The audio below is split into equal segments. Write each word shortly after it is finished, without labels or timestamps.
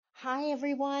Hi,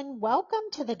 everyone. Welcome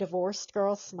to the Divorced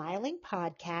Girl Smiling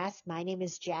podcast. My name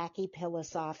is Jackie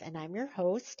Pilosoff, and I'm your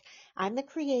host. I'm the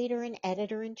creator and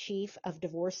editor-in-chief of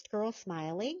Divorced Girl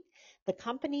Smiling, the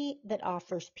company that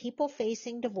offers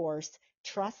people-facing divorce,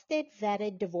 trusted,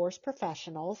 vetted divorce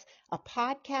professionals, a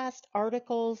podcast,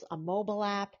 articles, a mobile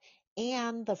app,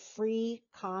 and the free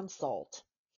consult.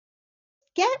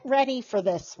 Get ready for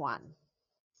this one.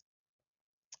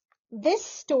 This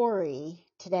story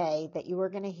today that you are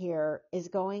going to hear is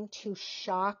going to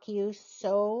shock you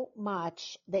so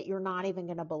much that you're not even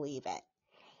going to believe it.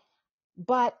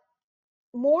 But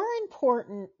more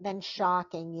important than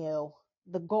shocking you,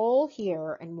 the goal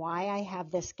here and why I have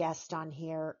this guest on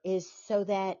here is so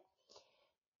that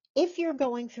if you're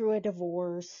going through a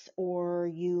divorce or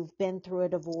you've been through a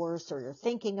divorce or you're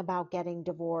thinking about getting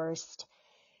divorced,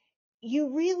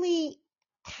 you really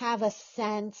have a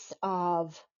sense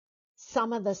of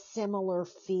some of the similar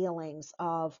feelings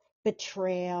of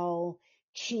betrayal,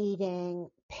 cheating,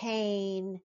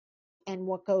 pain, and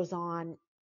what goes on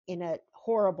in a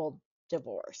horrible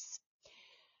divorce.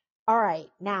 All right,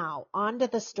 now on to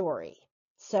the story.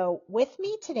 So with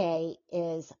me today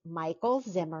is Michael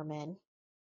Zimmerman.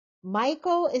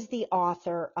 Michael is the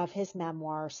author of his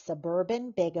memoir,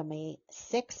 Suburban Bigamy,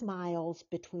 6 Miles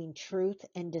Between Truth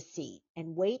and Deceit.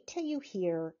 And wait till you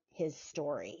hear his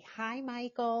story. Hi,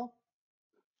 Michael.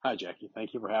 Hi, Jackie.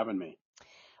 Thank you for having me.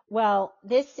 Well,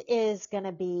 this is going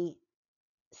to be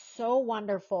so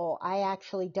wonderful. I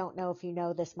actually don't know if you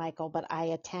know this, Michael, but I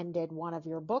attended one of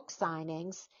your book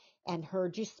signings and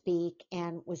heard you speak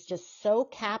and was just so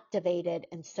captivated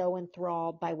and so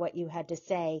enthralled by what you had to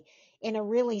say in a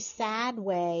really sad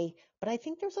way. But I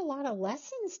think there's a lot of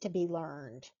lessons to be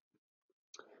learned.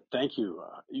 Thank you.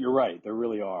 You're right. There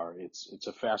really are. It's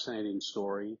a fascinating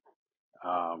story.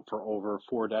 For over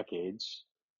 4 decades,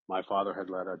 my father had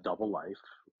led a double life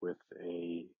with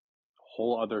a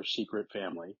whole other secret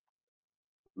family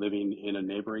living in a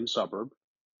neighboring suburb,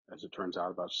 as it turns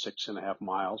out, about 6.5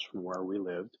 miles from where we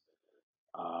lived.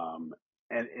 Um,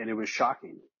 and it was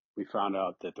shocking. We found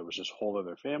out that there was this whole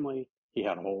other family. He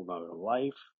had a whole other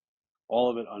life, all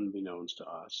of it unbeknownst to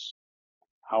us.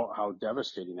 How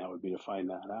devastating that would be to find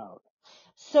that out.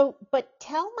 So, but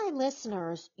tell my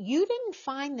listeners, you didn't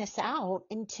find this out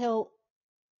until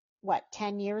what,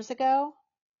 10 years ago?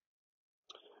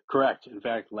 Correct. In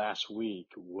fact, last week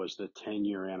was the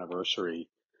 10-year anniversary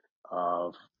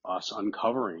of us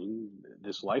uncovering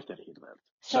this life that he'd lived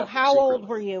So how old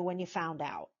were secretly. you when you found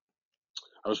out?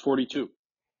 I was 42.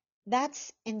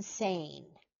 That's insane.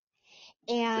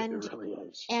 It And really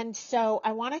is. and so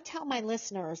I want to tell my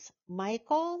listeners,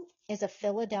 Michael is a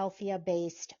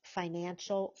Philadelphia-based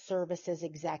financial services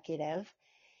executive.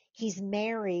 He's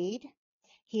married.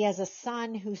 He has a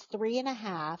son who's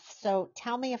 3.5. So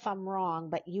tell me if I'm wrong,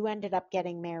 but you ended up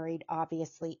getting married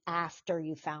obviously after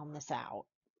you found this out.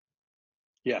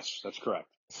 Yes, that's correct.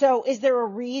 So is there a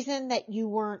reason that you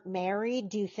weren't married?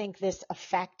 Do you think this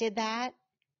affected that?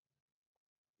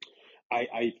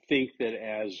 I think that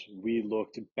as we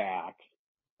looked back,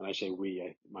 and I say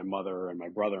we, my mother and my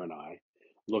brother and I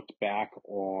looked back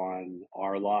on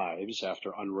our lives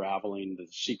after unraveling the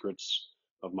secrets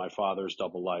of my father's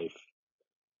double life,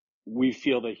 we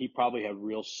feel that he probably had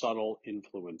real subtle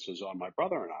influences on my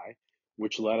brother and I,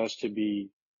 which led us to be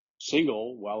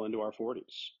single well into our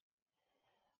 40s.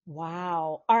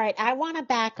 Wow. All right, I want to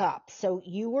back up. So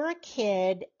you were a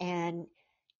kid and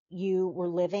you were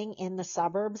living in the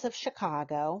suburbs of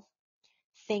Chicago,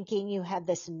 thinking you had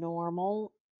this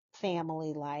normal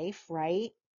family life,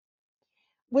 right?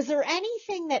 Was there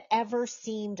anything that ever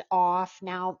seemed off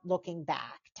now looking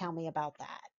back? Tell me about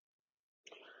that.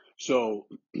 So,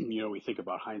 we think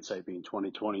about hindsight being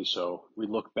 2020. So we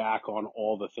look back on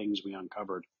all the things we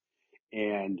uncovered,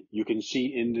 and you can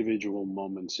see individual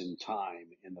moments in time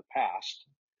in the past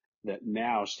that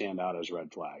now stand out as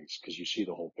red flags because you see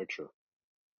the whole picture.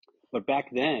 But back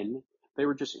then, they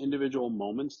were just individual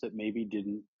moments that maybe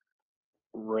didn't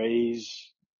raise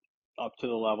up to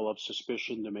the level of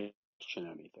suspicion to make question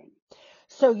anything.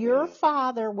 So your And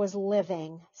father was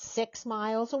living 6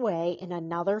 miles away in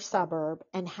another suburb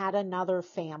and had another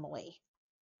family.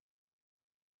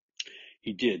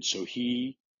 he did. So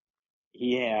he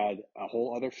had a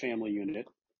whole other family unit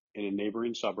in a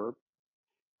neighboring suburb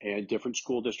and different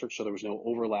school districts, so there was no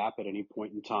overlap at any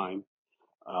point in time.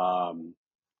 Um,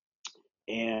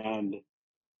 and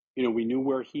we knew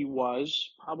where he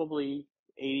was probably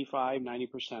 85,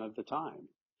 90% of the time.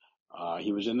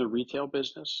 He was in the retail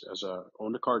business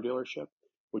owned a car dealership,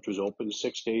 which was open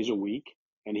 6 days a week,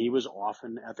 and he was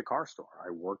often at the car store.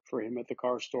 I worked for him at the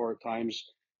car store at times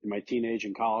in my teenage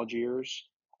and college years.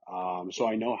 So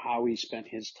I know how he spent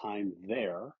his time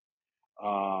there.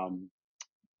 Um,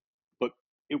 but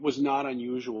it was not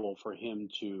unusual for him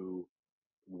to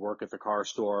work at the car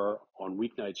store on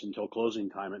weeknights until closing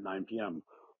time at 9 p.m.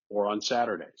 or on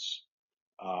Saturdays.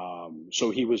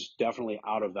 So he was definitely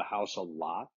out of the house a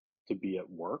lot to be at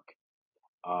work.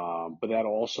 But that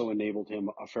also enabled him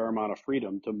a fair amount of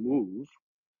freedom to move,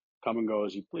 come and go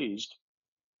as he pleased,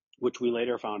 which we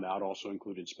later found out also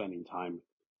included spending time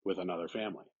with another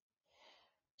family.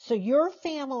 So your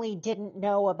family didn't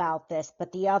know about this,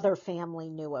 but the other family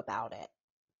knew about it.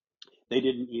 They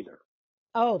didn't either.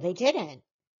 Oh, they didn't.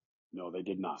 No, they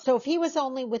did not. So if he was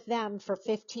only with them for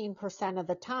 15% of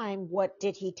the time, what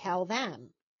did he tell them?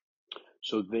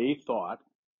 So they thought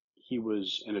he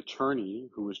was an attorney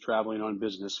who was traveling on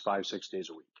business 5, 6 days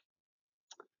a week.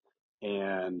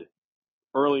 And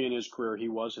early in his career, he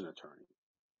was an attorney.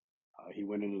 He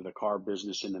went into the car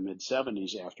business in the mid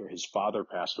 70s after his father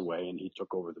passed away, and he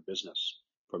took over the business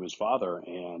from his father.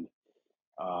 And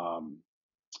um,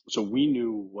 so we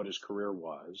knew what his career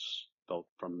was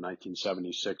from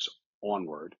 1976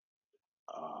 onward.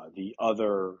 The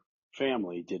other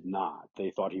family did not. They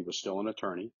thought he was still an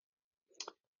attorney,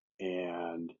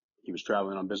 and he was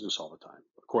traveling on business all the time,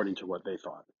 according to what they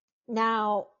thought.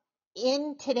 Now,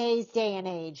 in today's day and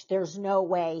age, there's no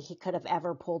way he could have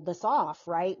ever pulled this off,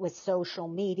 right? With social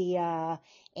media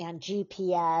and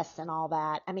GPS and all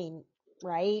that. I mean,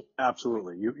 right?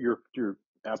 Absolutely, you're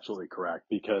absolutely correct,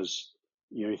 because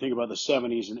you think about the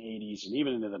 70s and 80s and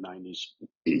even into the 90s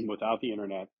without the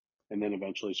internet, and then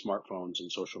eventually smartphones and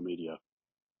social media,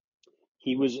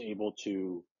 he was able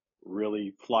to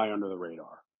really fly under the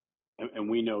radar. And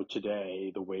we know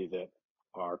today the way that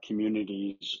our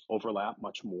communities overlap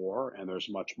much more, and there's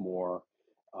much more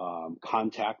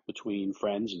contact between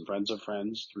friends and friends of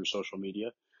friends through social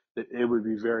media, that it would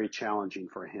be very challenging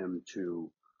for him to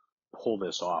pull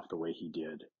this off the way he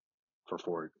did for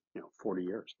 40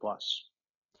 years plus.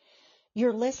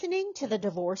 You're listening to the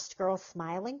Divorced Girl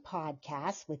Smiling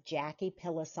podcast with Jackie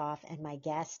Pilosoff and my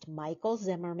guest, Michael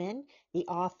Zimmerman, the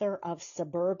author of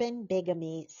Suburban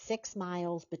Bigamy, 6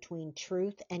 Miles Between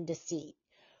Truth and Deceit.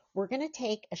 We're going to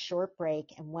take a short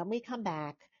break, and when we come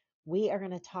back, we are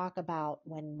going to talk about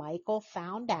when Michael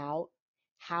found out,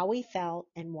 how he felt,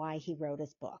 and why he wrote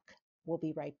his book. We'll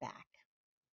be right back.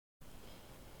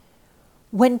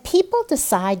 When people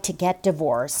decide to get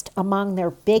divorced, among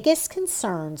their biggest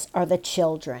concerns are the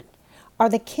children. Are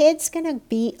the kids going to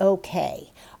be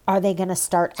okay? Are they going to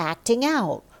start acting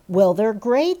out? Will their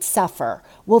grades suffer?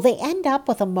 Will they end up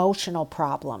with emotional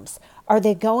problems? Are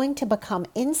they going to become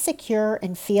insecure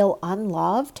and feel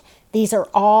unloved? These are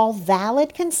all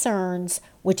valid concerns,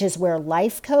 which is where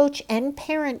life coach and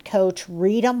parent coach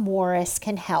Rita Morris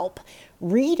can help.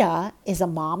 Rita is a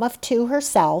mom of 2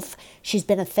 herself. She's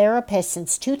been a therapist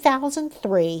since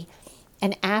 2003,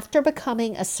 and after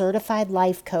becoming a certified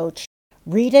life coach,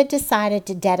 Rita decided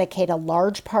to dedicate a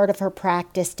large part of her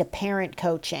practice to parent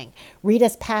coaching.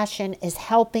 Rita's passion is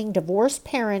helping divorced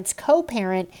parents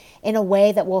co-parent in a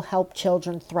way that will help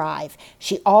children thrive.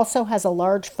 She also has a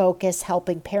large focus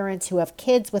helping parents who have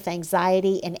kids with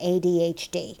anxiety and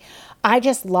ADHD. I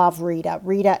just love Rita.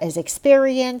 Rita is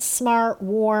experienced, smart,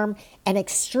 warm, and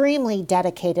extremely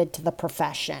dedicated to the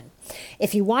profession.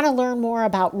 If you want to learn more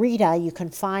about Rita, you can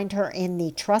find her in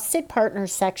the Trusted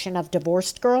Partners section of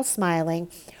Divorced Girl Smiling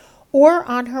or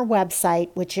on her website,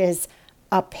 which is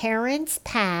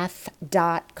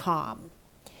aparentspath.com.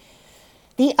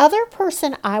 The other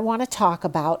person I want to talk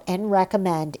about and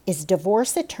recommend is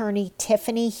divorce attorney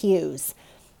Tiffany Hughes.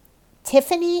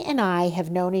 Tiffany and I have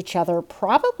known each other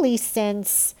probably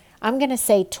since, I'm going to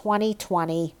say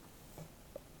 2020.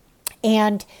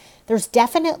 And there's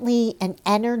definitely an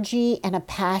energy and a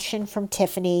passion from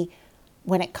Tiffany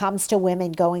when it comes to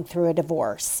women going through a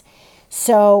divorce.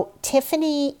 So,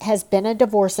 Tiffany has been a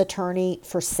divorce attorney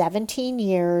for 17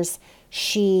 years.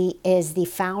 She is the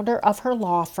founder of her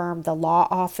law firm, the Law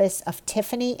Office of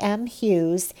Tiffany M.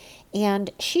 Hughes,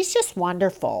 and she's just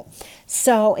wonderful.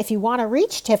 So, if you want to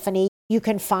reach Tiffany, you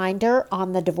can find her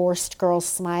on the Divorced Girls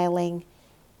Smiling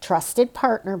Trusted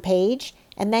Partner page,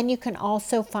 and then you can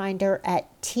also find her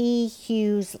at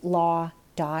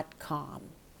thughewslaw.com.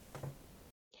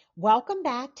 Welcome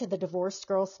back to the Divorced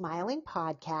Girl Smiling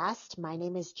podcast. My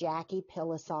name is Jackie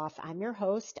Pilosoff. I'm your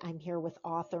host. I'm here with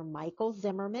author Michael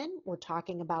Zimmerman. We're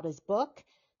talking about his book,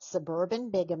 Suburban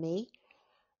Bigamy.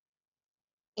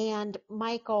 And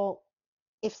Michael,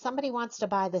 if somebody wants to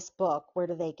buy this book, where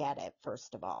do they get it,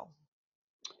 first of all?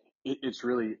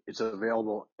 It's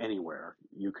available anywhere.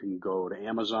 You can go to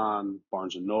Amazon,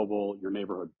 Barnes and Noble, your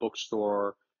neighborhood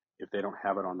bookstore. If they don't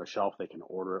have it on the shelf, they can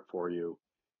order it for you.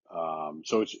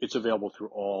 So it's available through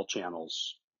all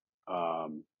channels.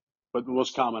 Um, but the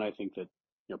most common, I think that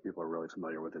people are really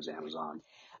familiar with is Amazon.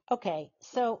 Okay,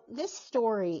 so this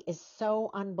story is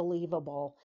so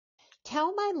unbelievable.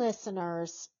 Tell my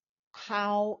listeners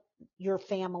how your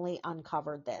family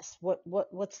uncovered this.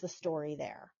 What's the story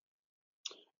there?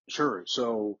 Sure.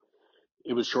 So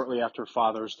it was shortly after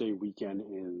Father's Day weekend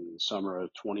in summer of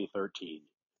 2013,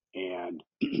 and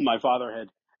my father had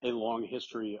a long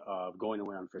history of going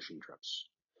away on fishing trips.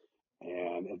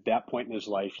 And at that point in his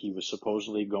life, he was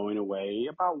supposedly going away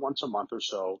about once a month or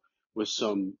so with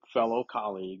some fellow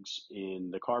colleagues in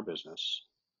the car business,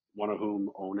 one of whom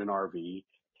owned an RV,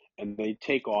 and they'd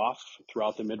take off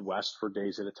throughout the Midwest for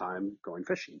days at a time going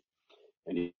fishing.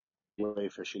 And he went away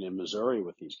fishing in Missouri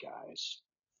with these guys.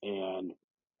 And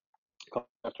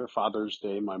after Father's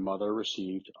Day, my mother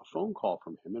received a phone call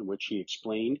from him in which he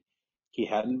explained he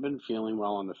hadn't been feeling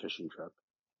well on the fishing trip,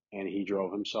 and he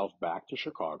drove himself back to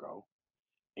Chicago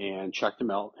and checked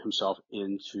him out himself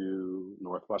into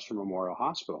Northwestern Memorial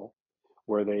Hospital,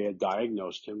 where they had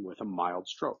diagnosed him with a mild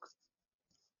stroke.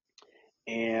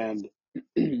 And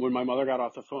when my mother got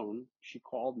off the phone, she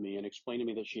called me and explained to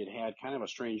me that she had had kind of a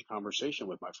strange conversation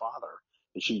with my father.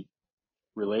 And she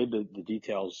relayed the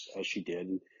details as she did,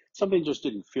 and something just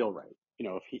didn't feel right.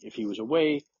 If he was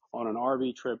away on an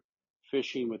RV trip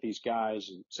fishing with these guys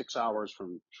in 6 hours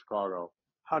from Chicago,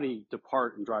 how did he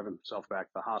depart and drive himself back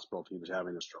to the hospital if he was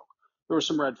having a stroke? There were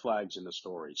some red flags in the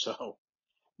story. So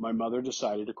my mother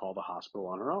decided to call the hospital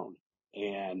on her own,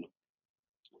 and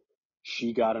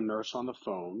she got a nurse on the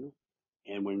phone.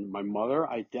 And when my mother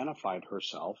identified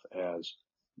herself as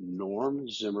Norm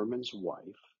Zimmerman's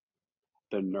wife,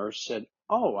 the nurse said,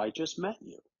 "Oh, I just met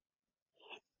you."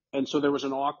 And so there was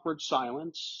an awkward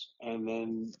silence, and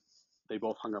then they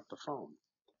both hung up the phone.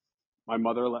 My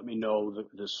mother let me know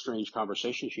the strange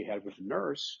conversation she had with the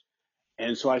nurse.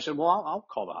 And so I said, well, I'll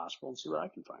call the hospital and see what I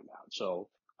can find out. So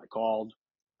I called,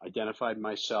 identified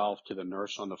myself to the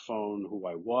nurse on the phone who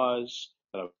I was,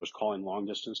 that I was calling long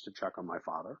distance to check on my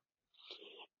father.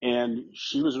 And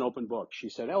she was an open book. She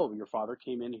said, oh, your father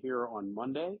came in here on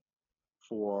Monday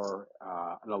for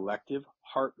an elective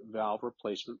heart valve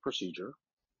replacement procedure.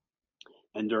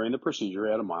 And during the procedure,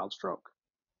 he had a mild stroke.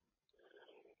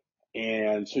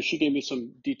 And so she gave me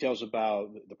some details about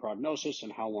the prognosis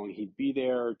and how long he'd be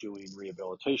there doing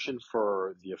rehabilitation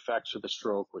for the effects of the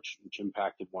stroke, which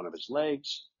impacted one of his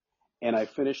legs. And I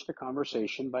finished the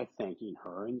conversation by thanking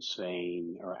her and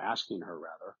saying, or asking her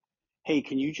rather, hey,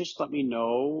 can you just let me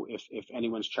know if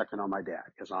anyone's checking on my dad?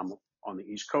 Because I'm on the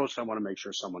East Coast. I want to make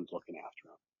sure someone's looking after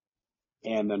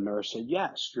him. And the nurse said,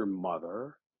 yes, your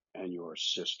mother and your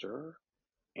sister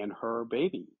and her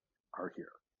baby are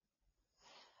here.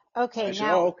 Okay, I said, oh,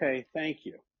 now, okay, thank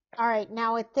you. all right,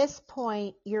 now at this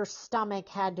point, your stomach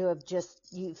had to have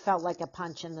you felt like a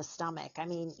punch in the stomach. I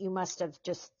mean, you must have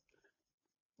just,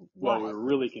 Well, we what? were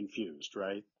really confused,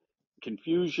 right?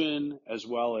 Confusion as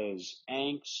well as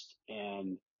angst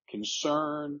and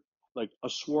concern, like a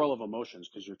swirl of emotions,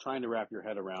 because you're trying to wrap your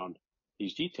head around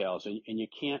these details and you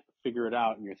can't figure it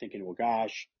out. And you're thinking, well,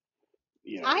 gosh,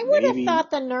 I would have maybe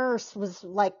thought the nurse was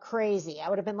like crazy. I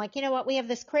would have been like, you know what? We have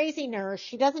this crazy nurse.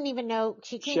 She doesn't even know.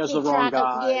 She she can't has the keep wrong track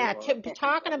of, guy yeah, or,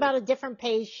 talking about a different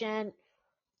patient.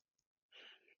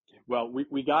 well,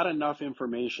 we got enough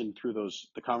information through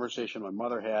the conversation my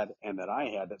mother had and that I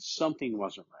had that something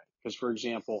wasn't right. Because, for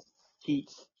example, he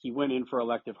he went in for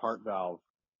elective heart valve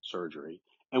surgery,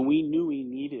 and we knew he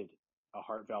needed a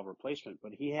heart valve replacement,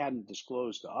 but he hadn't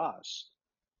disclosed to us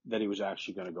that he was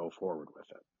actually going to go forward with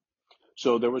it.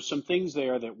 So there was some things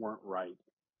there that weren't right,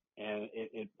 and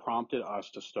it prompted us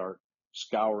to start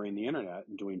scouring the internet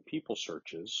and doing people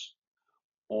searches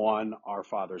on our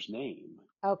father's name.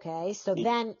 Okay, so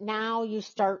then now you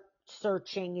start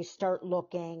searching, you start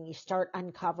looking, you start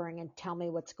uncovering, and tell me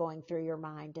what's going through your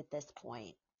mind at this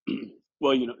point.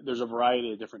 Well, there's a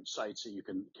variety of different sites that you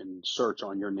can search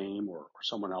on your name or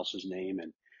someone else's name,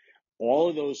 and all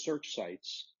of those search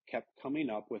sites kept coming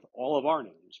up with all of our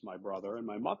names, my brother and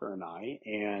my mother and I,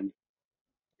 and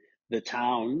the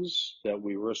towns that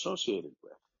we were associated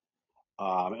with.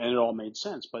 And it all made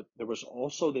sense, but there was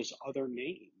also this other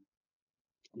name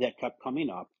that kept coming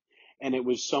up, and it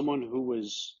was someone who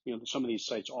was, some of these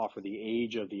sites offer the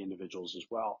age of the individuals as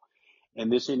well,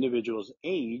 and this individual's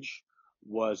age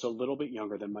was a little bit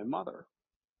younger than my mother.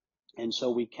 And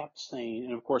so we kept saying,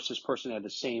 and of course, this person had the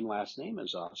same last name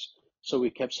as us. So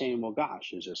we kept saying, well,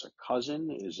 gosh, is this a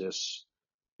cousin? Is this,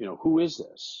 who is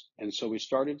this? And so we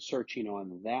started searching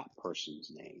on that person's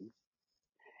name,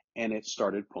 and it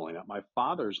started pulling up my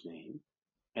father's name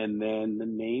and then the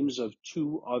names of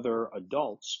two other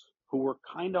adults who were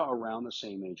kind of around the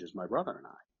same age as my brother and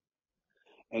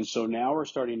I. And so now we're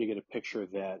starting to get a picture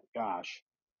that, gosh,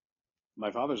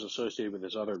 my father's associated with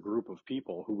this other group of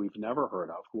people who we've never heard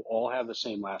of, who all have the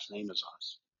same last name as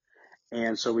us.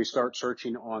 And so we start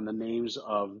searching on the names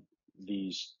of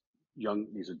these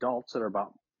these adults that are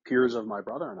about peers of my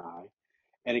brother and I,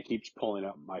 and it keeps pulling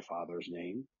up my father's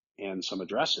name and some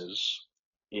addresses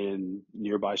in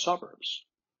nearby suburbs.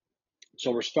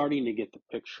 So we're starting to get the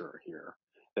picture here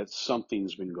that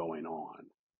something's been going on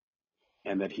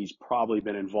and that he's probably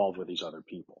been involved with these other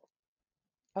people.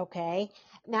 Okay.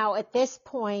 Now, at this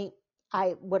point,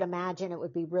 I would imagine it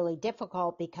would be really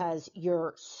difficult because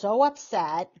you're so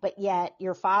upset, but yet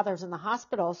your father's in the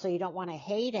hospital, so you don't want to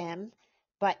hate him.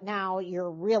 But now you're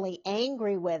really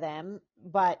angry with him,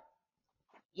 but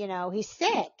he's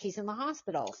sick. He's in the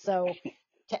hospital. So,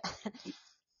 to,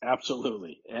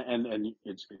 Absolutely. And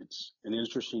it's an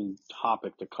interesting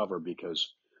topic to cover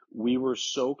because we were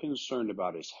so concerned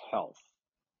about his health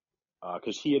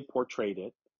because he had portrayed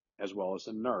it as well as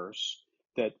a nurse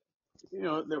that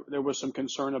there was some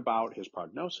concern about his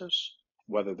prognosis,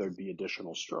 whether there'd be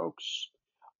additional strokes,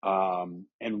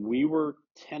 and we were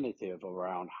tentative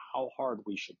around how hard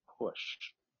we should push,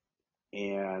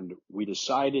 and we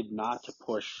decided not to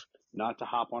push, not to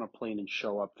hop on a plane and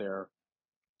show up there,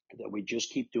 that we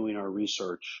just keep doing our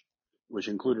research, which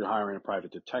included hiring a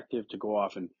private detective to go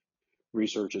off and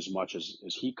research as much as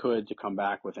he could to come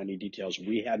back with any details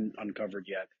we hadn't uncovered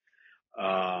yet.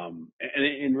 And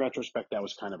in retrospect, that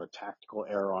was kind of a tactical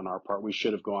error on our part. We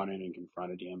should have gone in and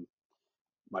confronted him,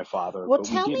 my father, well, but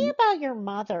we tell me didn't. about your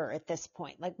mother at this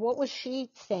point. Like, what was she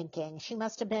thinking? She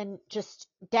must have been just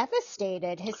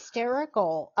devastated,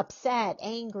 hysterical, upset,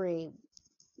 angry.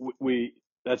 We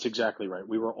That's exactly right.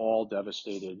 We were all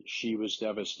devastated. She was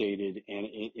devastated, and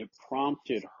it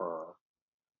prompted her.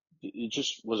 It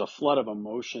just was a flood of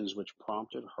emotions, which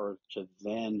prompted her to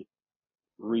then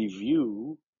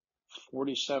review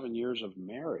 47 years of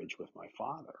marriage with my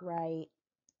father Right.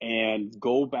 and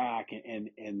go back and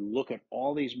look at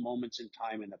all these moments in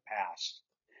time in the past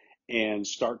and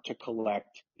start to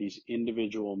collect these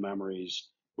individual memories,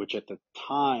 which at the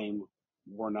time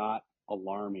were not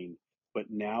alarming, but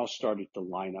now started to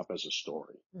line up as a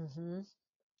story. Mm-hmm.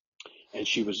 And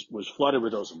she was flooded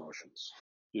with those emotions.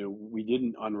 We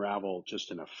didn't unravel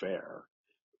just an affair.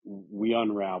 We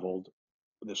unraveled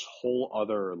this whole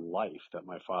other life that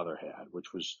my father had,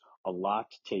 which was a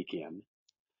lot to take in.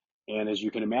 And as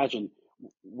you can imagine,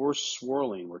 we're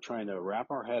swirling. We're trying to wrap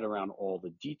our head around all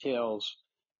the details.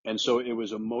 And so it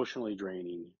was emotionally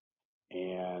draining.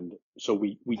 And so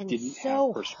we And didn't have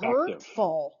so perspective.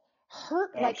 hurtful.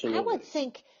 Like, I would Absolutely.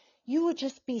 think you would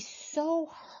just be so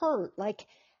hurt. Like,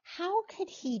 how could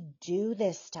he do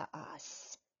this to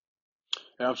us?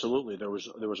 Absolutely. There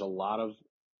was a lot of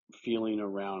feeling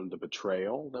around the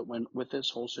betrayal that went with this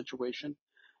whole situation.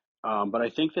 But I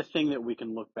think the thing that we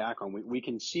can look back on, we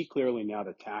can see clearly now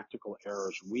the tactical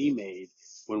errors we made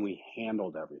when we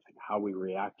handled everything, how we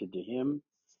reacted to him,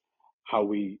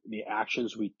 the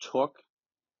actions we took,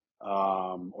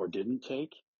 or didn't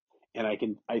take. And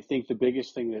I think the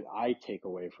biggest thing that I take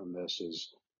away from this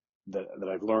is that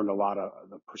I've learned a lot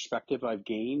of the perspective I've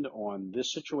gained on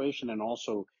this situation, and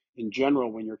also in general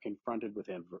when you're confronted with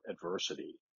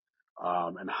adversity,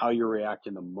 and how you react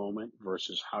in the moment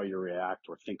versus how you react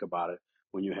or think about it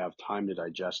when you have time to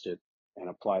digest it and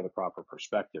apply the proper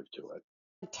perspective to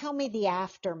it. Tell me the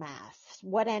aftermath.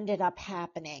 What ended up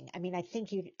happening? I mean,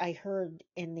 I heard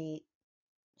in the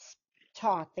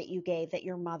talk that you gave that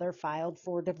your mother filed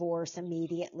for divorce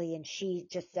immediately and she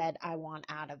just said, I want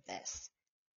out of this.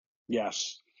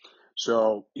 Yes.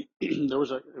 So there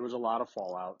was a lot of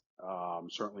fallout.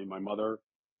 Certainly, my mother,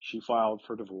 she filed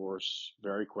for divorce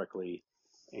very quickly,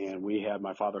 and we had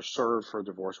my father serve for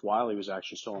divorce while he was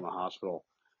actually still in the hospital,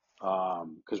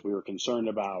 because we were concerned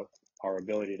about our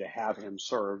ability to have him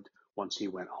served once he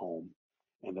went home,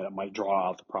 and that it might draw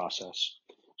out the process.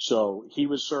 So he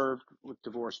was served with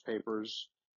divorce papers,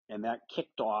 and that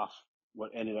kicked off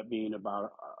what ended up being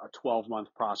about a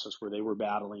 12-month process where they were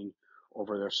battling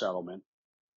over their settlement.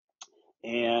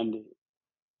 And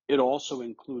it also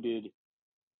included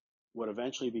what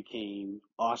eventually became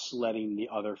us letting the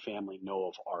other family know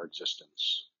of our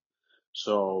existence.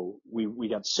 So we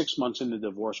got 6 months into the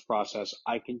divorce process.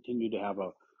 I continued to have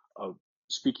a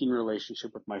speaking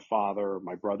relationship with my father.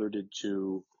 My brother did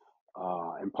too.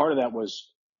 And part of that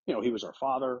was, he was our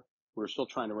father. We were still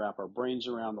trying to wrap our brains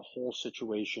around the whole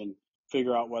situation,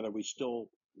 figure out whether we still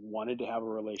wanted to have a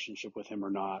relationship with him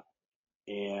or not.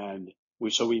 And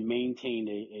so we maintained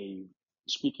a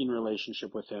speaking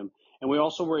relationship with him. And we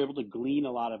also were able to glean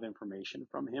a lot of information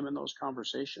from him in those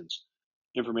conversations,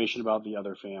 information about the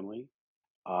other family,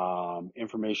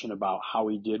 information about how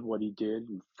he did what he did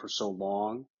for so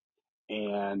long.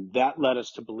 And that led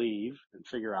us to believe and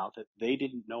figure out that they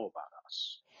didn't know about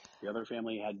us. The other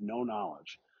family had no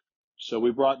knowledge. So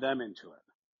we brought them into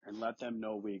it and let them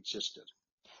know we existed.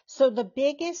 So the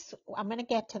biggest, I'm going to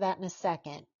get to that in a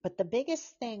second, but the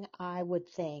biggest thing I would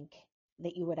think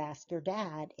that you would ask your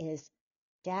dad is,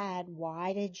 Dad,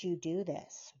 why did you do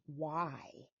this? Why?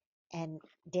 And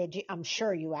did you, I'm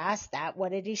sure you asked that.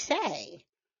 What did he say?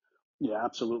 Yeah,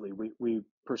 absolutely. We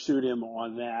pursued him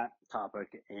on that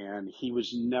topic, and he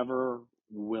was never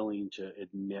willing to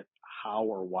admit how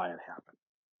or why it happened.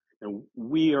 And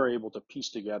we are able to piece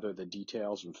together the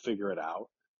details and figure it out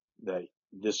that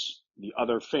the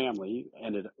other family,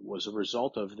 and it was a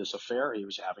result of this affair he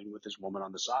was having with this woman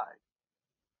on the side.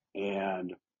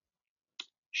 And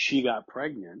she got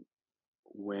pregnant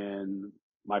when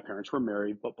my parents were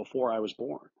married, but before I was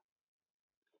born.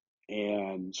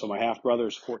 And so my half brother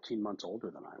is 14 months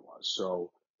older than I was.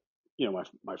 So,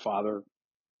 my father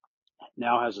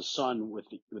now has a son with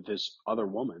this other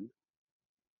woman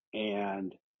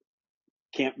and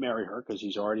can't marry her because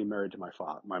he's already married to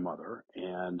my mother,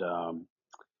 and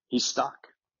he's stuck.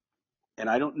 And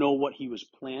I don't know what he was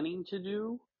planning to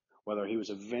do, whether he was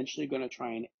eventually going to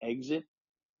try and exit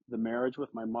the marriage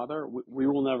with my mother. We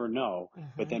will never know.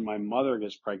 But Hmm. then my mother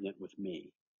gets pregnant with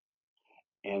me.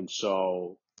 And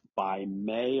so by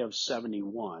May of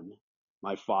 71,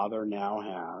 my father now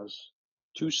has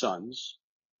two sons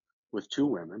with two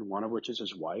women, one of which is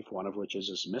his wife, one of which is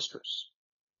his mistress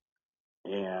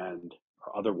and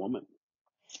other woman.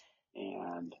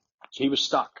 And so he was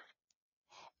stuck.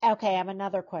 Okay, I have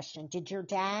another question. Did your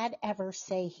dad ever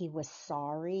say he was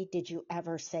sorry? Did you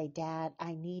ever say, Dad,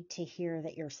 I need to hear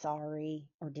that you're sorry?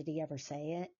 Or did he ever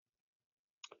say it?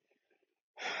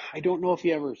 I don't know if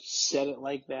he ever said it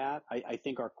like that. I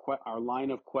think our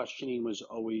line of questioning was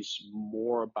always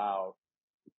more about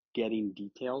getting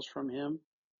details from him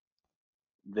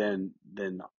than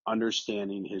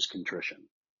understanding his contrition,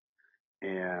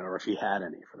 and or if he had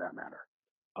any for that matter.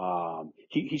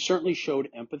 He certainly showed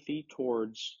empathy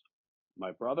towards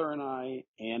my brother and I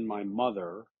and my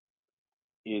mother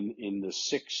in the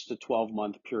 6 to 12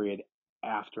 month period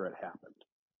after it happened.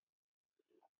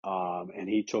 And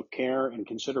he took care and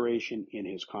consideration in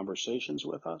his conversations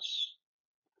with us.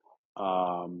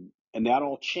 And that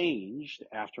all changed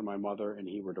after my mother and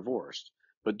he were divorced.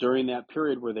 But during that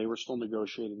period where they were still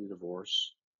negotiating the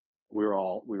divorce, we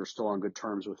were still on good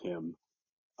terms with him,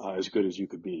 as good as you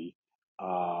could be.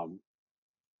 Um,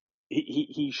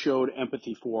 he showed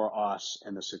empathy for us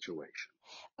and the situation.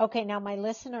 Okay, now my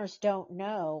listeners don't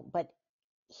know, but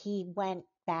he went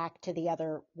back to the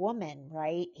other woman,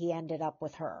 right? He ended up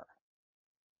with her.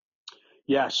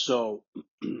 Yeah. So,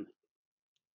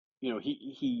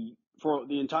 he for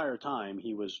the entire time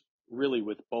he was really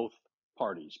with both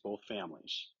parties, both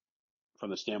families, from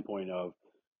the standpoint of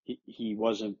he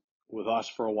wasn't with us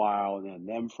for a while and then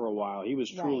them for a while. He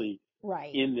was Right, truly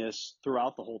right. in this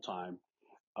throughout the whole time.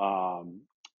 Um,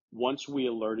 Once we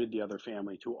alerted the other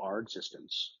family to our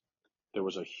existence, there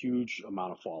was a huge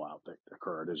amount of fallout that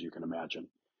occurred, as you can imagine,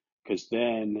 because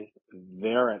then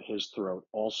they're at his throat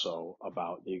also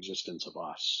about the existence of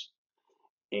us,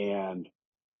 and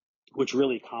which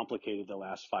really complicated the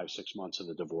last 5, 6 months of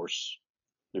the divorce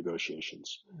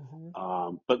negotiations.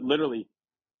 Hmm. But literally,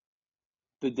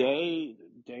 day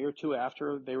or two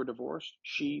after they were divorced,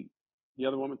 the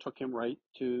other woman, took him right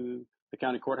to the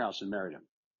county courthouse and married him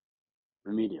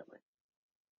immediately.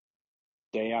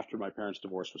 Day after my parents'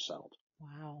 divorce was settled.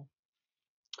 Wow.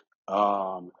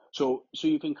 So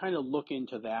you can kind of look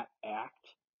into that act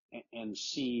and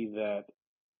see that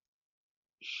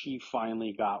she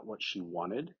finally got what she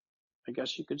wanted, I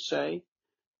guess you could say.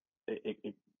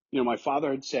 My father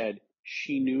had said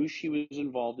she knew she was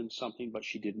involved in something, but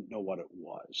she didn't know what it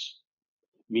was.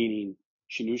 Meaning,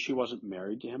 she knew she wasn't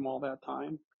married to him all that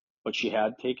time, but she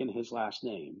had taken his last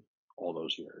name all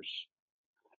those years,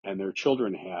 and their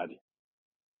children had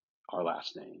our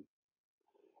last name,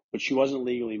 but she wasn't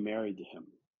legally married to him,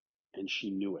 and she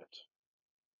knew it.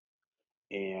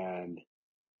 And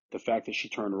the fact that she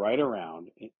turned right around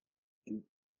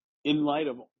in light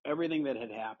of everything that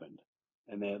had happened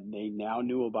and that they now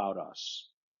knew about us,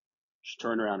 she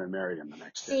turned around and married him the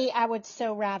next day. See, I would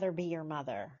so rather be your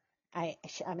mother. I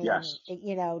mean, Yes,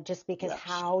 just because yes.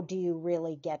 how do you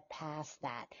really get past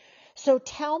that? So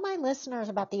tell my listeners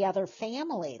about the other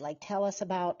family. Like, tell us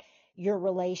about your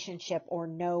relationship or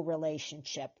no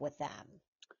relationship with them.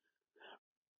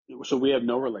 So we have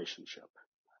no relationship.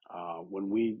 When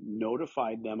we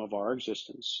notified them of our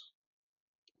existence,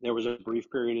 there was a brief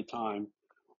period of time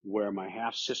where my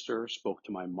half sister spoke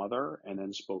to my mother and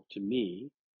then spoke to me,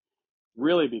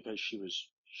 really because she was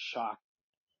shocked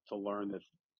to learn that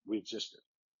we existed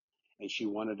and she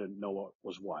wanted to know what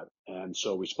was what. And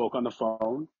so we spoke on the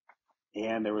phone,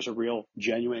 and there was a real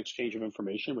genuine exchange of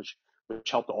information, which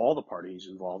helped all the parties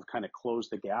involved kind of close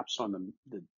the gaps on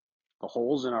the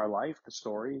holes in our life, the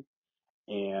story,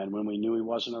 and when we knew he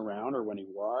wasn't around or when he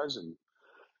was. And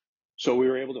so we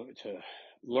were able to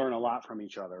learn a lot from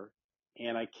each other.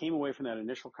 And I came away from that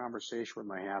initial conversation with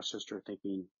my half sister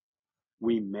thinking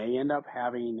we may end up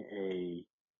having a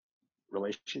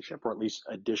relationship or at least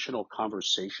additional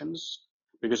conversations,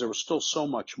 because there was still so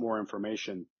much more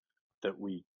information that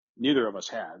we neither of us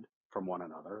had from one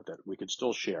another that we could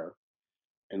still share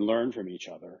and learn from each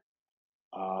other.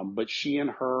 But she and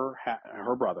her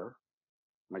brother,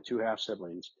 my two half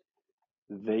siblings,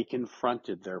 they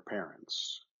confronted their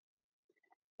parents,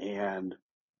 and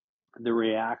the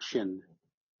reaction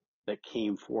that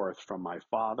came forth from my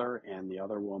father and the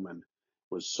other woman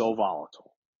was so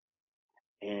volatile.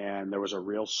 And there was a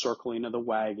real circling of the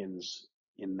wagons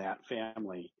in that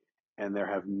family. And there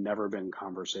have never been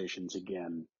conversations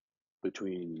again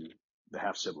between the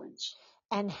half siblings.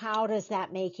 And how does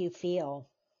that make you feel?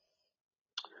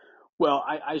 Well,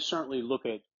 I certainly look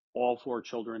at all four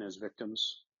children as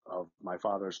victims of my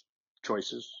father's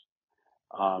choices.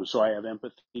 So I have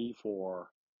empathy for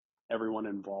everyone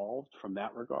involved from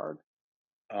that regard.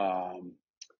 Um,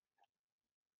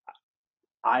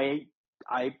 I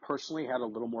I personally had a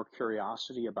little more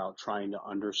curiosity about trying to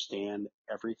understand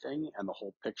everything and the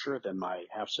whole picture than my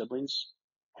half siblings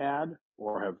had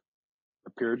or have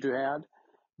appeared to had.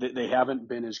 They haven't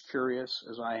been as curious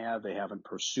as I have. They haven't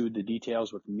pursued the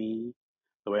details with me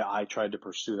the way I tried to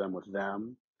pursue them with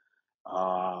them.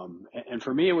 And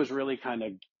for me, it was really kind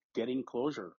of getting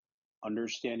closure,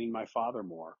 understanding my father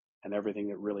more and everything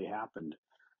that really happened.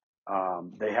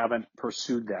 They haven't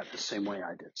pursued that the same way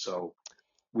I did. So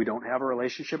we don't have a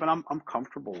relationship, and I'm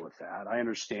comfortable with that. I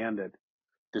understand that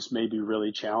this may be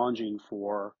really challenging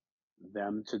for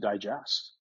them to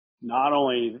digest. Not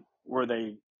only were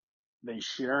they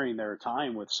sharing their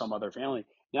time with some other family,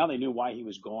 now they knew why he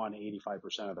was gone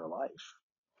 85% of their life.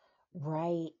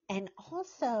 Right. And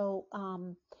also,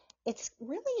 it's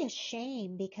really a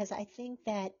shame because I think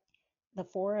that the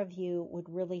four of you would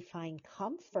really find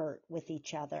comfort with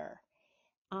each other.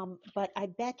 But I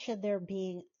bet you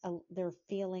they're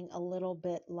feeling a little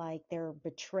bit like they're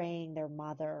betraying their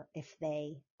mother if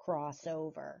they cross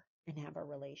over and have a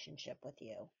relationship with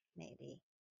you, maybe.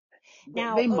 They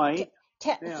Now, might,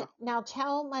 yeah. now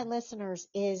tell my listeners,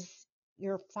 is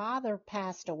your father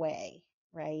passed away,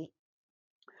 right?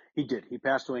 He did. He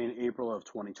passed away in April of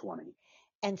 2020.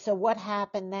 And so what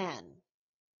happened then?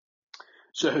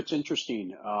 So it's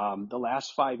interesting. The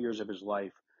last 5 years of his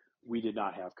life, we did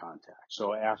not have contact.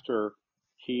 So after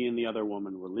he and the other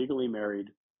woman were legally married,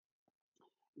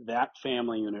 that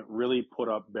family unit really put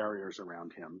up barriers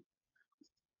around him,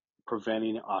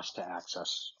 preventing us to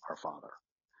access our father.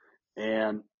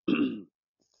 And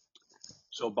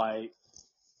so by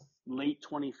late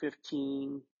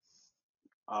 2015,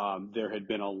 there had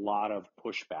been a lot of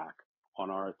pushback on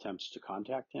our attempts to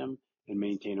contact him and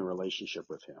maintain a relationship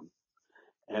with him.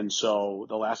 And so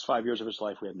the last 5 years of his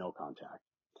life, we had no contact.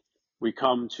 We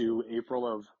come to April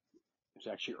of, it was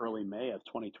actually early May of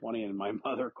 2020, and my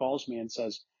mother calls me and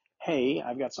says, "Hey,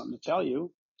 I've got something to tell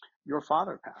you. Your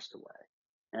father passed away."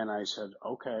 And I said,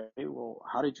 "Okay, well,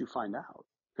 how did you find out?"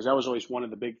 Because that was always one of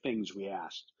the big things we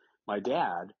asked. My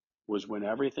dad was, when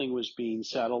everything was being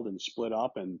settled and split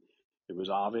up and it was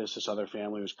obvious this other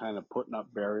family was kind of putting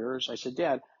up barriers. I said,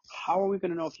 "Dad, how are we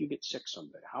going to know if you get sick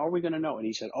someday? How are we going to know?" And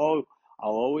he said, "Oh,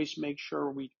 I'll always make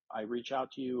sure I reach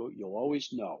out to you. You'll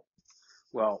always know."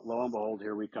 Well, lo and behold,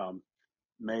 here we come.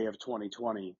 May of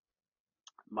 2020,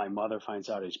 my mother finds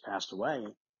out he's passed away.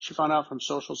 She found out from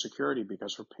Social Security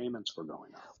because her payments were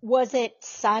going up. Was it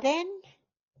sudden?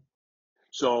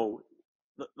 So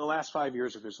the last 5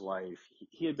 years of his life,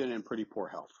 he had been in pretty poor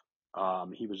health.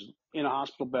 He was in a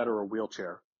hospital bed or a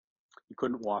wheelchair. He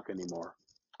couldn't walk anymore.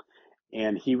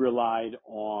 And he relied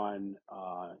on,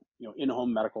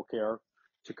 in-home medical care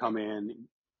to come in,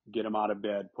 get him out of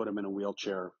bed, put him in a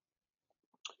wheelchair,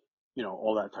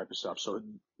 all that type of stuff. So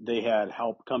they had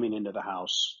help coming into the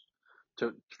house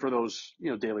for those,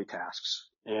 daily tasks.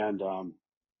 And,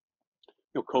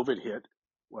 COVID hit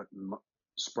what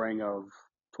spring of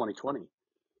 2020.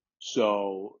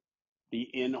 So the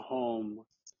in-home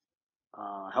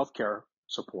healthcare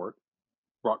support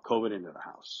brought COVID into the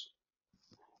house.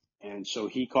 And so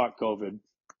he caught COVID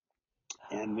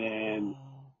and then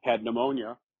Oh, had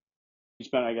pneumonia. He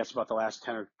spent, I guess, about the last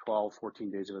 10 or 12, 14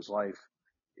 days of his life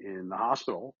in the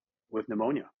hospital with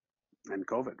pneumonia and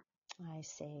COVID. I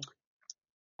see.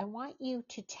 I want you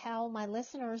to tell my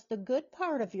listeners the good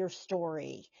part of your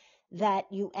story, that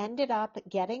you ended up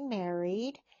getting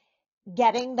married,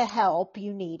 getting the help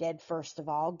you needed, first of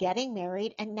all, getting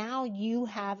married, and now you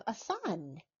have a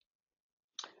son.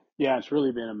 Yeah, it's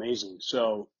really been amazing.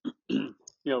 So,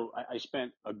 I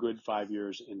spent a good 5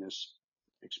 years in this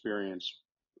experience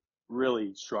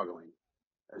really struggling,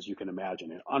 as you can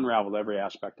imagine. It unraveled every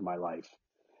aspect of my life.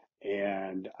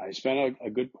 And I spent a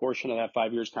good portion of that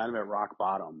 5 years kind of at rock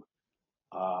bottom.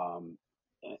 Um,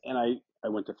 and I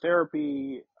went to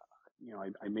therapy.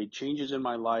 I made changes in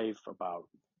my life about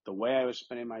the way I was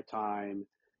spending my time.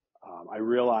 I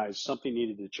realized something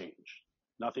needed to change.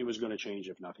 Nothing was going to change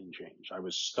if nothing changed. I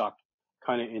was stuck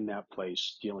kind of in that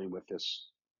place dealing with this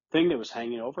thing that was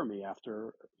hanging over me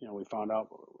after, we found out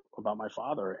about my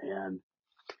father. And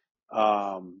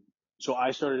so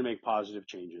I started to make positive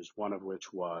changes, one of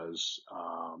which was,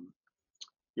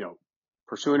 you know,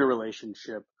 pursuing a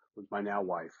relationship with my now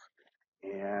wife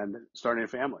and starting a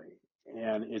family.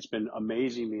 And it's been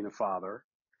amazing being a father.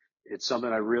 It's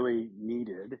something I really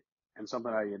needed and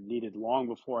something I had needed long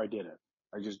before I did it.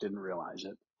 I just didn't realize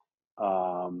it.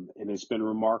 And it's been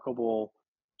remarkable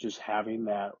just having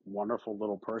that wonderful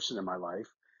little person in my life.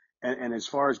 And as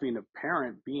far as being a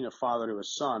parent, being a father to a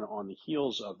son on the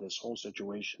heels of this whole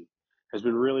situation has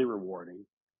been really rewarding.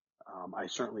 I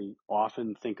certainly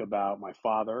often think about my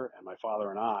father and my father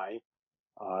and I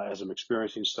as I'm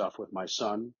experiencing stuff with my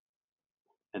son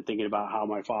and thinking about how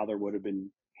my father would have been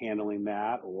handling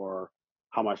that, or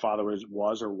how my father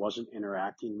was or wasn't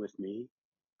interacting with me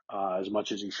as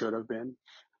much as he should have been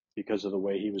because of the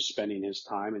way he was spending his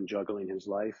time and juggling his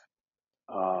life.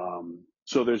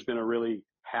 So there's been a really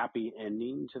happy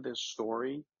ending to this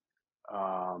story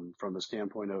from the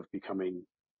standpoint of becoming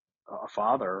a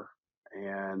father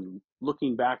and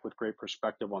looking back with great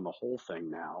perspective on the whole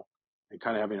thing now and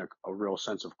kind of having a real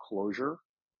sense of closure.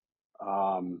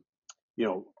 Um, you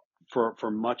know,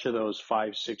 for much of those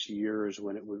 5, 6 years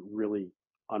when it really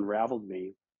unraveled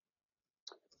me,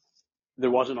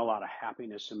 there wasn't a lot of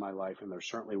happiness in my life, and there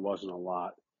certainly wasn't a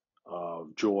lot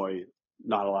of joy,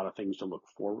 not a lot of things to look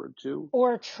forward to,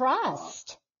 Or uh,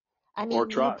 trust. I or mean, you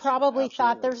trust. probably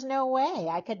thought Absolutely. there's no way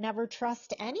I could never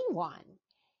trust anyone.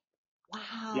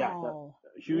 Yeah, Wow.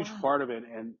 a huge Wow. part of it.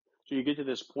 And so you get to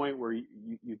this point where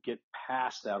you get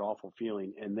past that awful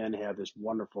feeling and then have this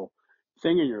wonderful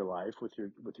thing in your life with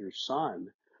your son.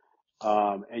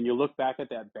 And you look back at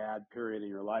that bad period in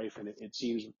your life, and it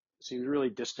seems really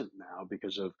distant now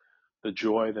because of the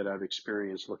joy that I've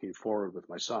experienced looking forward with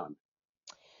my son.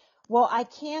 Well, I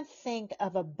can't think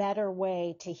of a better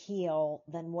way to heal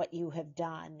than what you have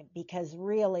done, because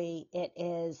really it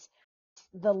is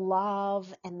the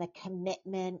love and the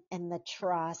commitment and the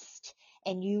trust,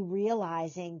 and you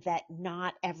realizing that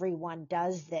not everyone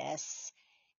does this,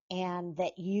 and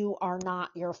that you are not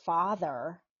your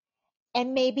father.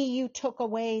 And maybe you took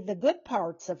away the good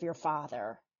parts of your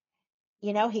father.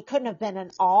 He couldn't have been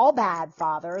an all bad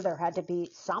father. There had to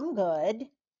be some good.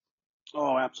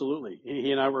 Oh, absolutely.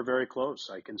 He and I were very close.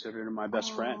 I considered him my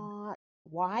best friend.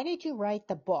 Why did you write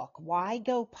the book? Why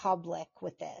go public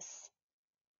with this?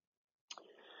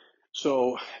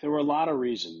 So there were a lot of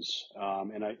reasons.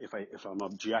 And if I'm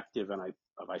objective and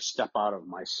if I step out of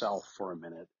myself for a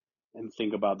minute and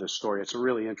think about this story, it's a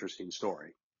really interesting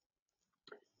story.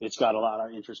 It's got a lot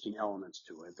of interesting elements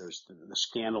to it. There's the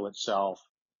scandal itself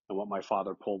and what my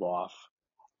father pulled off.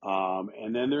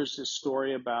 And then there's this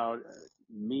story about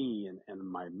me and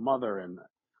my mother and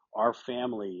our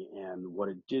family and what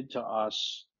it did to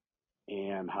us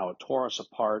and how it tore us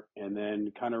apart, and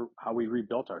then kind of how we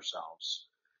rebuilt ourselves.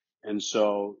 And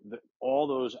so all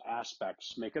those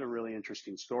aspects make it a really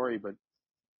interesting story. But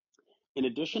in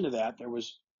addition to that, there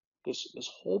was this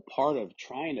whole part of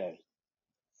trying to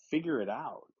figure it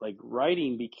out. Like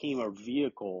writing became a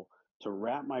vehicle to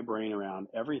wrap my brain around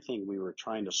everything we were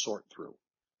trying to sort through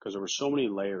because there were so many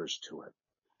layers to it.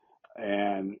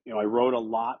 And, I wrote a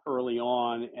lot early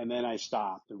on, and then I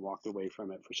stopped and walked away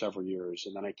from it for several years.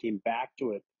 And then I came back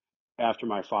to it after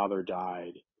my father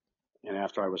died and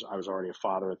after I was already a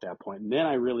father at that point. And then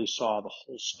I really saw the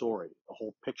whole story, the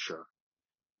whole picture.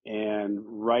 And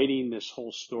writing this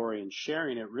whole story and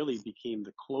sharing it really became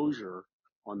the closure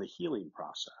on the healing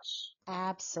process. And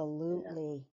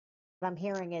Absolutely. What I'm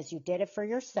hearing is you did it for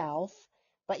yourself,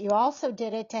 but you also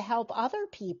did it to help other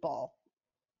people.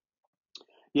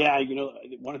 yeah,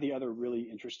 one of the other really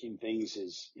interesting things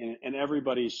is, and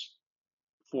everybody's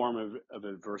form of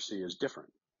adversity is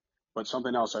different. But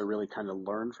something else I really kind of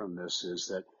learned from this is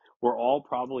that we're all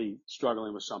probably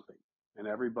struggling with something, and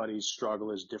everybody's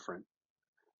struggle is different.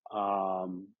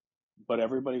 Um, but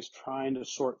everybody's trying to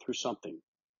sort through something.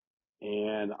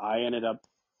 And I ended up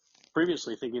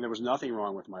previously thinking there was nothing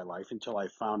wrong with my life until I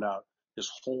found out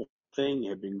this whole thing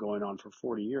had been going on for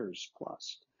 40 years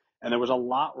plus. And there was a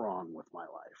lot wrong with my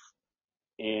life.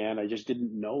 And I just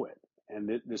didn't know it.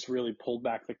 And this really pulled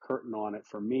back the curtain on it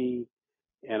for me.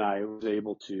 And I was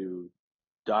able to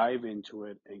dive into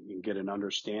it and get an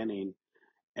understanding.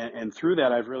 And through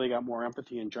that, I've really got more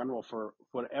empathy in general for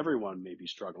what everyone may be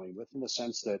struggling with, in the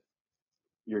sense that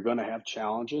you're going to have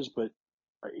challenges, but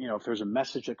if there's a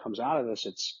message that comes out of this,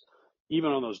 it's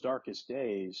even on those darkest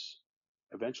days,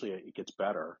 eventually it gets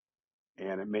better,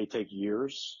 and it may take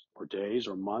years or days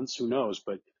or months, who knows,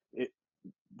 but it,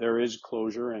 there is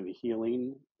closure and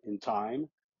healing in time.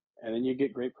 And then you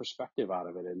get great perspective out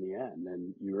of it in the end,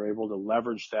 and you're able to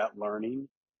leverage that learning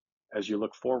as you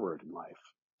look forward in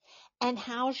life. And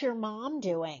how's your mom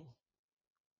doing?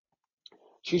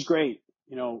 She's great.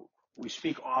 We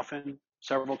speak often,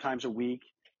 several times a week.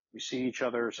 We see each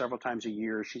other several times a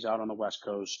year. She's out on the West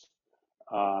Coast.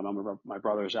 My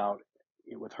brother's out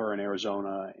with her in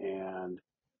Arizona, and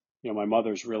my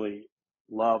mother's really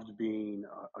loved being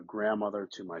a grandmother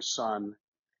to my son,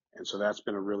 and so that's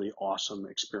been a really awesome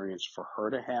experience for her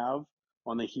to have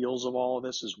on the heels of all of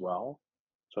this as well.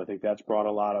 So I think that's brought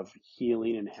a lot of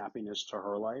healing and happiness to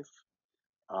her life.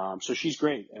 So she's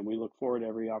great, and we look forward to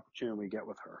every opportunity we get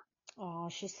with her. Oh,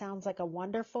 she sounds like a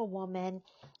wonderful woman,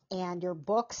 and your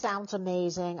book sounds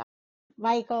amazing.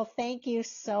 Michael, thank you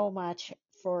so much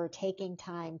for taking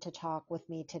time to talk with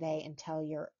me today and tell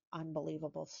your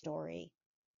unbelievable story.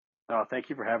 Thank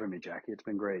you for having me, Jackie. It's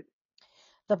been great.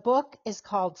 The book is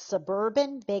called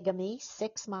Suburban Bigamy,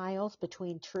 6 Miles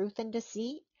Between Truth and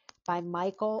Deceit by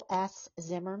Michael S.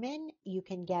 Zimmerman. You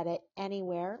can get it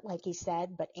anywhere, like he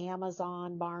said, but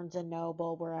Amazon, Barnes &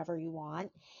 Noble, wherever you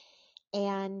want.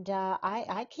 And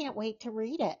I can't wait to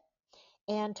read it.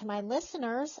 And to my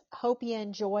listeners, hope you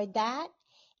enjoyed that.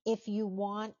 If you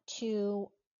want to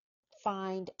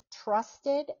find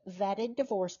trusted, vetted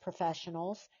divorce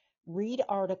professionals, read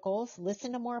articles,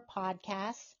 listen to more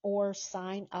podcasts, or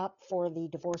sign up for the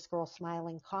Divorced Girl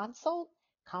Smiling consult,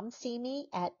 come see me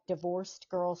at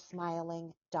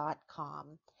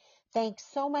divorcedgirlsmiling.com. Thanks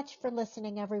so much for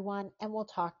listening, everyone, and we'll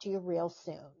talk to you real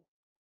soon.